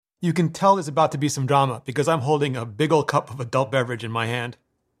You can tell there's about to be some drama because I'm holding a big old cup of adult beverage in my hand.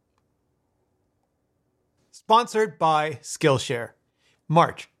 Sponsored by Skillshare.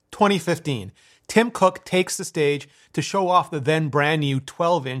 March 2015. Tim Cook takes the stage to show off the then brand new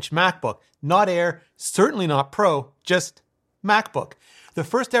 12-inch MacBook. Not Air, certainly not Pro, just MacBook. The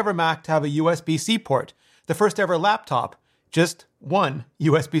first ever Mac to have a USB-C port. The first ever laptop, just one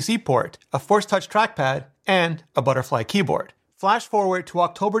USB-C port, a Force Touch trackpad, and a butterfly keyboard. Flash forward to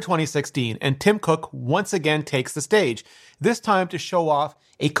October 2016, and Tim Cook once again takes the stage, this time to show off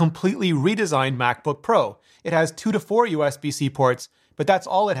a completely redesigned MacBook Pro. It has 2 to 4 USB-C ports, but that's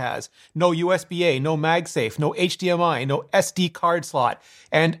all it has. No USB-A, no MagSafe, no HDMI, no SD card slot,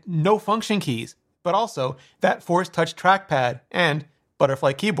 and no function keys, but also that Force Touch trackpad and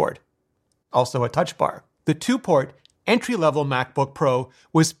butterfly keyboard. Also a touch bar. The 2-port entry-level MacBook Pro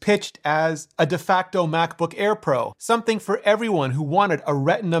was pitched as a de facto MacBook Air Pro, something for everyone who wanted a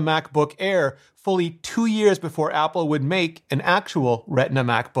Retina MacBook Air fully 2 years before Apple would make an actual Retina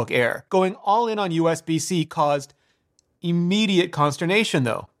MacBook Air. Going all in on USB-C caused immediate consternation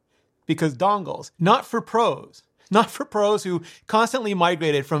though, because dongles, not for pros who constantly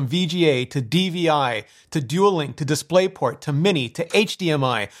migrated from VGA to DVI to Dual Link to DisplayPort to Mini to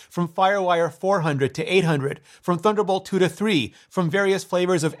HDMI, from FireWire 400 to 800, from Thunderbolt 2 to 3, from various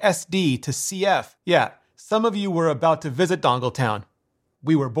flavors of SD to CF. Yeah, some of you were about to visit Dongle Town.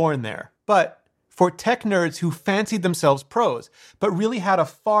 We were born there. But for tech nerds who fancied themselves pros, but really had a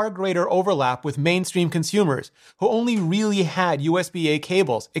far greater overlap with mainstream consumers, who only really had USB-A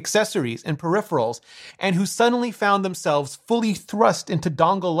cables, accessories, and peripherals, and who suddenly found themselves fully thrust into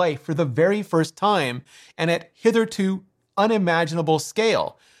dongle life for the very first time, and at hitherto unimaginable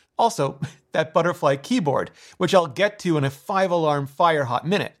scale. Also, that butterfly keyboard, which I'll get to in a 5-alarm fire-hot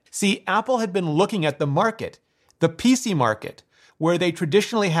minute. See, Apple had been looking at the market, the PC market, where they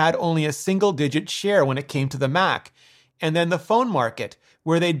traditionally had only a single-digit share when it came to the Mac, and then the phone market,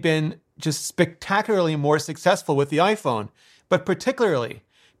 where they'd been just spectacularly more successful with the iPhone, but particularly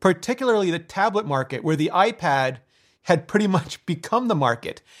the tablet market, where the iPad had pretty much become the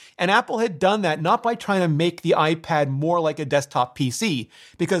market. And Apple had done that not by trying to make the iPad more like a desktop PC,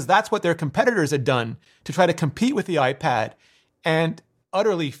 because that's what their competitors had done to try to compete with the iPad, and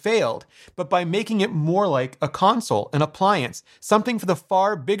utterly failed, but by making it more like a console, an appliance, something for the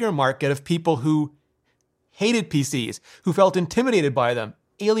far bigger market of people who hated PCs, who felt intimidated by them,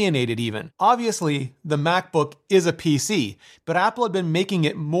 alienated even. Obviously, the MacBook is a PC, but Apple had been making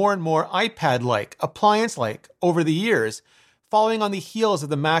it more and more iPad-like, appliance-like over the years, following on the heels of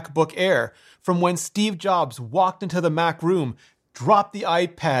the MacBook Air, from when Steve Jobs walked into the Mac room, dropped the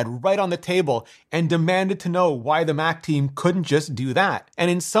iPad right on the table, and demanded to know why the Mac team couldn't just do that. And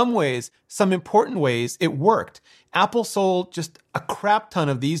in some ways, some important ways, it worked. Apple sold just a crap ton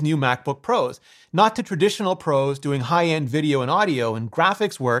of these new MacBook Pros, not to traditional pros doing high-end video and audio and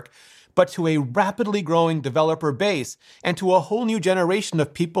graphics work, but to a rapidly growing developer base and to a whole new generation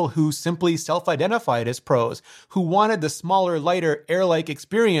of people who simply self-identified as pros, who wanted the smaller, lighter, Air-like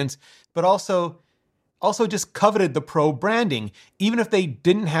experience, but also just coveted the Pro branding, even if they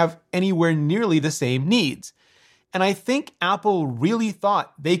didn't have anywhere nearly the same needs. And I think Apple really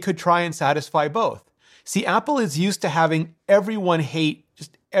thought they could try and satisfy both. See, Apple is used to having everyone hate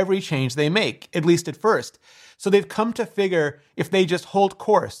just every change they make, at least at first. So they've come to figure if they just hold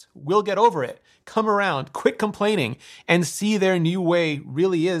course, we'll get over it, come around, quit complaining, and see their new way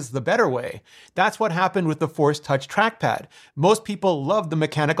really is the better way. That's what happened with the Force Touch trackpad. Most people love the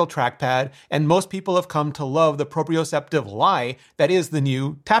mechanical trackpad, and most people have come to love the proprioceptive lie that is the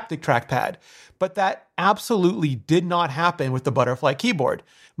new Taptic trackpad. But that absolutely did not happen with the butterfly keyboard.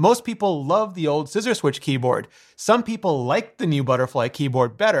 Most people love the old scissor switch keyboard. Some people liked the new butterfly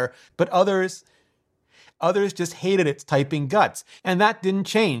keyboard better, but others just hated its typing guts. And that didn't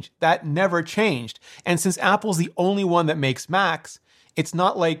change. That never changed. And since Apple's the only one that makes Macs, it's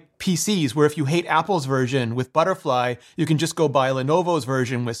not like PCs where if you hate Apple's version with Butterfly, you can just go buy Lenovo's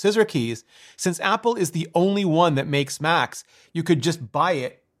version with scissor keys. Since Apple is the only one that makes Macs, you could just buy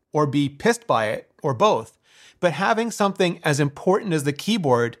it or be pissed by it or both. But having something as important as the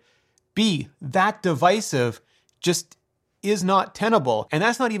keyboard be that divisive just is not tenable, and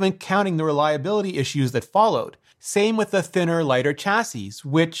that's not even counting the reliability issues that followed. Same with the thinner, lighter chassis,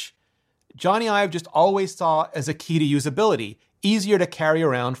 which Johnny Ive just always saw as a key to usability, easier to carry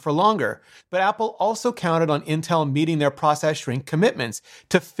around for longer. But Apple also counted on Intel meeting their process shrink commitments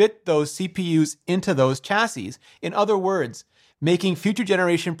to fit those CPUs into those chassis. In other words, making future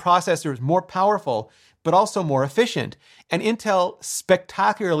generation processors more powerful, but also more efficient. And Intel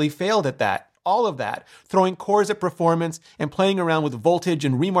spectacularly failed at that, All of that, throwing cores at performance and playing around with voltage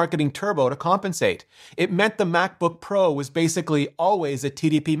and remarketing turbo to compensate. It meant the MacBook Pro was basically always at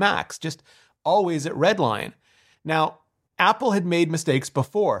TDP Max, just always at Redline. Now, Apple had made mistakes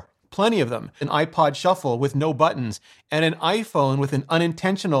before. Plenty of them. An iPod Shuffle with no buttons, and an iPhone with an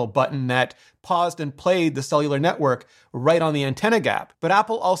unintentional button that paused and played the cellular network right on the antenna gap. But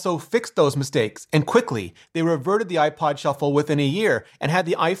Apple also fixed those mistakes, and quickly. They reverted the iPod Shuffle within a year and had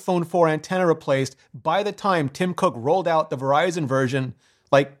the iPhone 4 antenna replaced by the time Tim Cook rolled out the Verizon version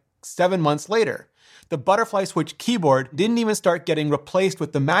like 7 months later. The butterfly switch keyboard didn't even start getting replaced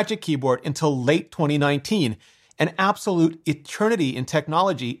with the Magic Keyboard until late 2019. An absolute eternity in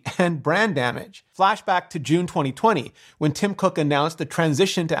technology and brand damage. Flashback to June 2020, when Tim Cook announced the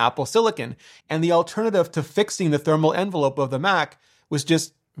transition to Apple Silicon, and the alternative to fixing the thermal envelope of the Mac was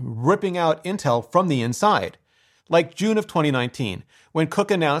just ripping out Intel from the inside. Like June of 2019, when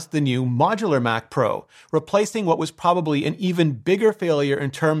Cook announced the new modular Mac Pro, replacing what was probably an even bigger failure in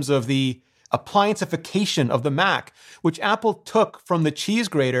terms of the applianceification of the Mac, which Apple took from the cheese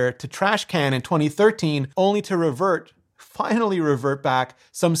grater to trash can in 2013, only to finally revert back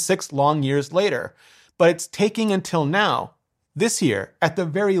some 6 long years later. But it's taking until now, this year, at the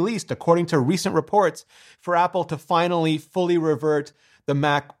very least, according to recent reports, for Apple to finally fully revert the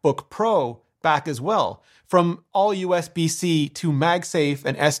MacBook Pro back as well, from all USB-C to MagSafe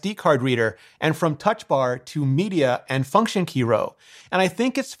and SD card reader, and from Touch Bar to media and function key row. And I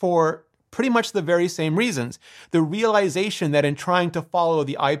think it's for pretty much the very same reasons. The realization that in trying to follow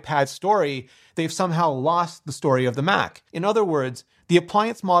the iPad story, they've somehow lost the story of the Mac. In other words, the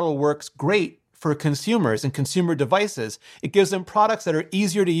appliance model works great for consumers and consumer devices. It gives them products that are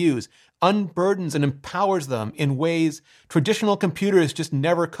easier to use, unburdens and empowers them in ways traditional computers just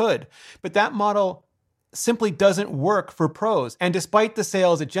never could. But that model simply doesn't work for pros. And despite the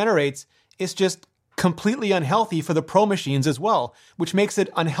sales it generates, it's just completely unhealthy for the Pro machines as well, which makes it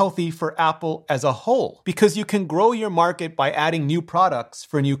unhealthy for Apple as a whole. Because you can grow your market by adding new products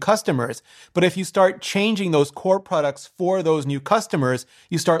for new customers, but if you start changing those core products for those new customers,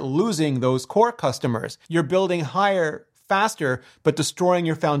 you start losing those core customers. You're building higher, faster, but destroying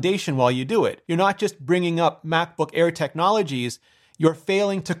your foundation while you do it. You're not just bringing up MacBook Air technologies, you're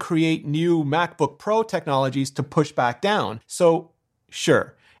failing to create new MacBook Pro technologies to push back down. So,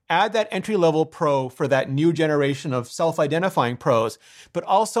 sure, add that entry-level Pro for that new generation of self-identifying pros, but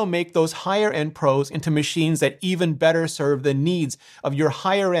also make those higher-end pros into machines that even better serve the needs of your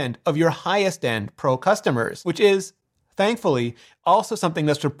higher-end, of your highest-end Pro customers, which is, thankfully, also something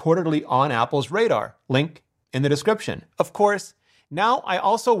that's reportedly on Apple's radar. Link in the description. Of course, now I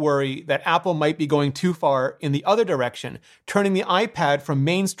also worry that Apple might be going too far in the other direction, turning the iPad from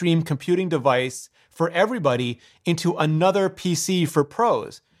mainstream computing device for everybody into another PC for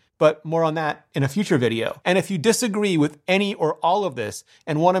pros. But more on that in a future video. And if you disagree with any or all of this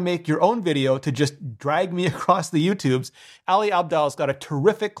and want to make your own video to just drag me across the YouTubes, Ali Abdaal's got a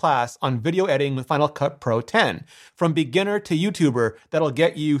terrific class on video editing with Final Cut Pro 10, from beginner to YouTuber, that'll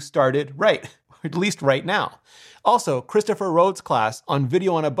get you started right, at least right now. Also, Christopher Rhodes' class on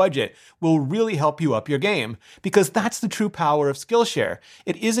video on a budget will really help you up your game, because that's the true power of Skillshare.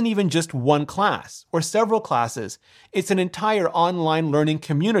 It isn't even just one class or several classes. It's an entire online learning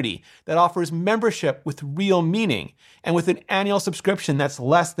community that offers membership with real meaning and with an annual subscription that's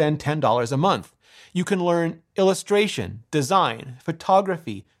less than $10 a month. You can learn illustration, design,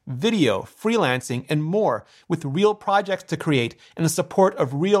 photography, video, freelancing, and more with real projects to create and the support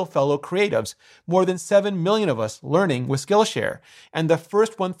of real fellow creatives. More than 7 million of us learning with Skillshare. And the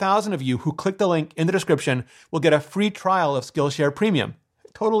first 1,000 of you who click the link in the description will get a free trial of Skillshare Premium.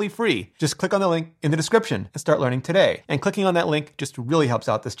 Totally free. Just click on the link in the description and start learning today. And clicking on that link just really helps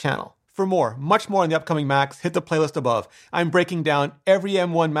out this channel. For more, much more on the upcoming Macs, hit the playlist above. I'm breaking down every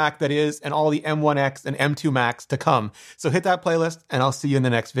M1 Mac that is and all the M1X and M2 Macs to come. So hit that playlist and I'll see you in the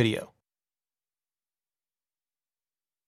next video.